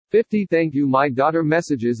50 Thank You My Daughter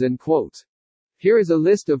Messages and Quotes. Here is a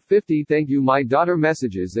list of 50 Thank You My Daughter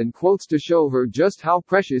messages and quotes to show her just how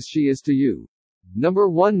precious she is to you. Number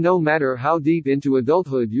 1 No matter how deep into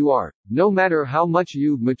adulthood you are, no matter how much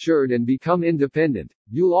you've matured and become independent,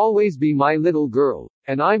 you'll always be my little girl,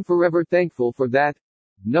 and I'm forever thankful for that.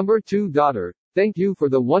 Number 2 Daughter, thank you for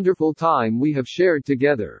the wonderful time we have shared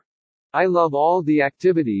together. I love all the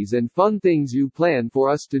activities and fun things you plan for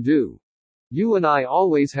us to do. You and I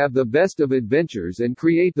always have the best of adventures and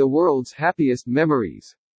create the world's happiest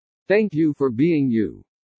memories. Thank you for being you.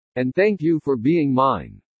 And thank you for being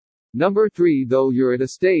mine. Number 3 Though you're at a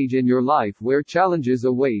stage in your life where challenges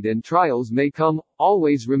await and trials may come,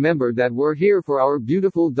 always remember that we're here for our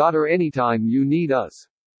beautiful daughter anytime you need us.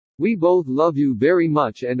 We both love you very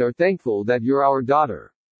much and are thankful that you're our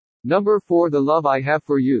daughter. Number 4 The love I have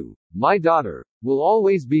for you, my daughter, will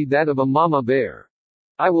always be that of a mama bear.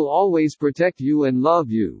 I will always protect you and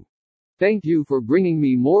love you. Thank you for bringing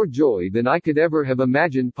me more joy than I could ever have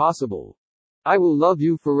imagined possible. I will love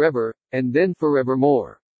you forever, and then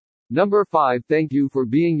forevermore. Number 5 Thank you for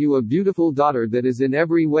being you a beautiful daughter that is in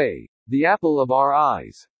every way, the apple of our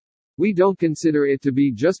eyes. We don't consider it to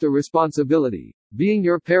be just a responsibility, being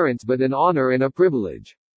your parents, but an honor and a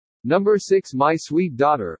privilege. Number 6 My sweet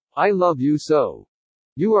daughter, I love you so.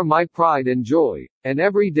 You are my pride and joy, and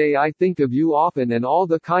every day I think of you often and all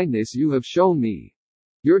the kindness you have shown me.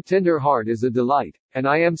 Your tender heart is a delight, and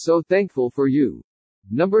I am so thankful for you.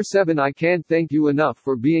 Number 7 I can't thank you enough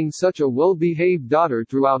for being such a well-behaved daughter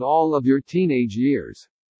throughout all of your teenage years.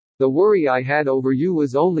 The worry I had over you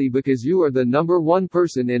was only because you are the number 1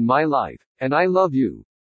 person in my life, and I love you.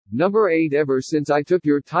 Number 8 Ever since I took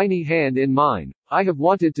your tiny hand in mine, I have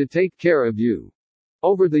wanted to take care of you.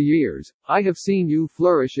 Over the years, I have seen you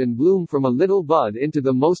flourish and bloom from a little bud into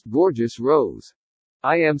the most gorgeous rose.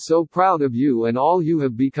 I am so proud of you and all you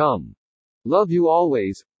have become. Love you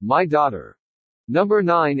always, my daughter. Number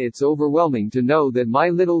 9 It's overwhelming to know that my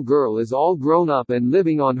little girl is all grown up and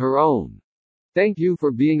living on her own. Thank you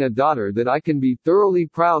for being a daughter that I can be thoroughly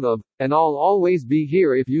proud of, and I'll always be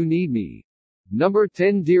here if you need me. Number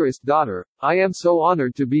 10 Dearest daughter, I am so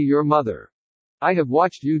honored to be your mother. I have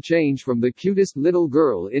watched you change from the cutest little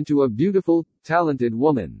girl into a beautiful, talented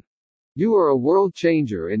woman. You are a world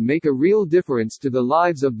changer and make a real difference to the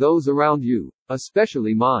lives of those around you,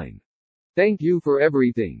 especially mine. Thank you for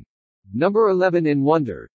everything. Number 11 In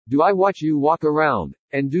wonder, do I watch you walk around,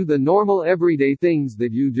 and do the normal everyday things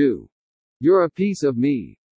that you do. You're a piece of me.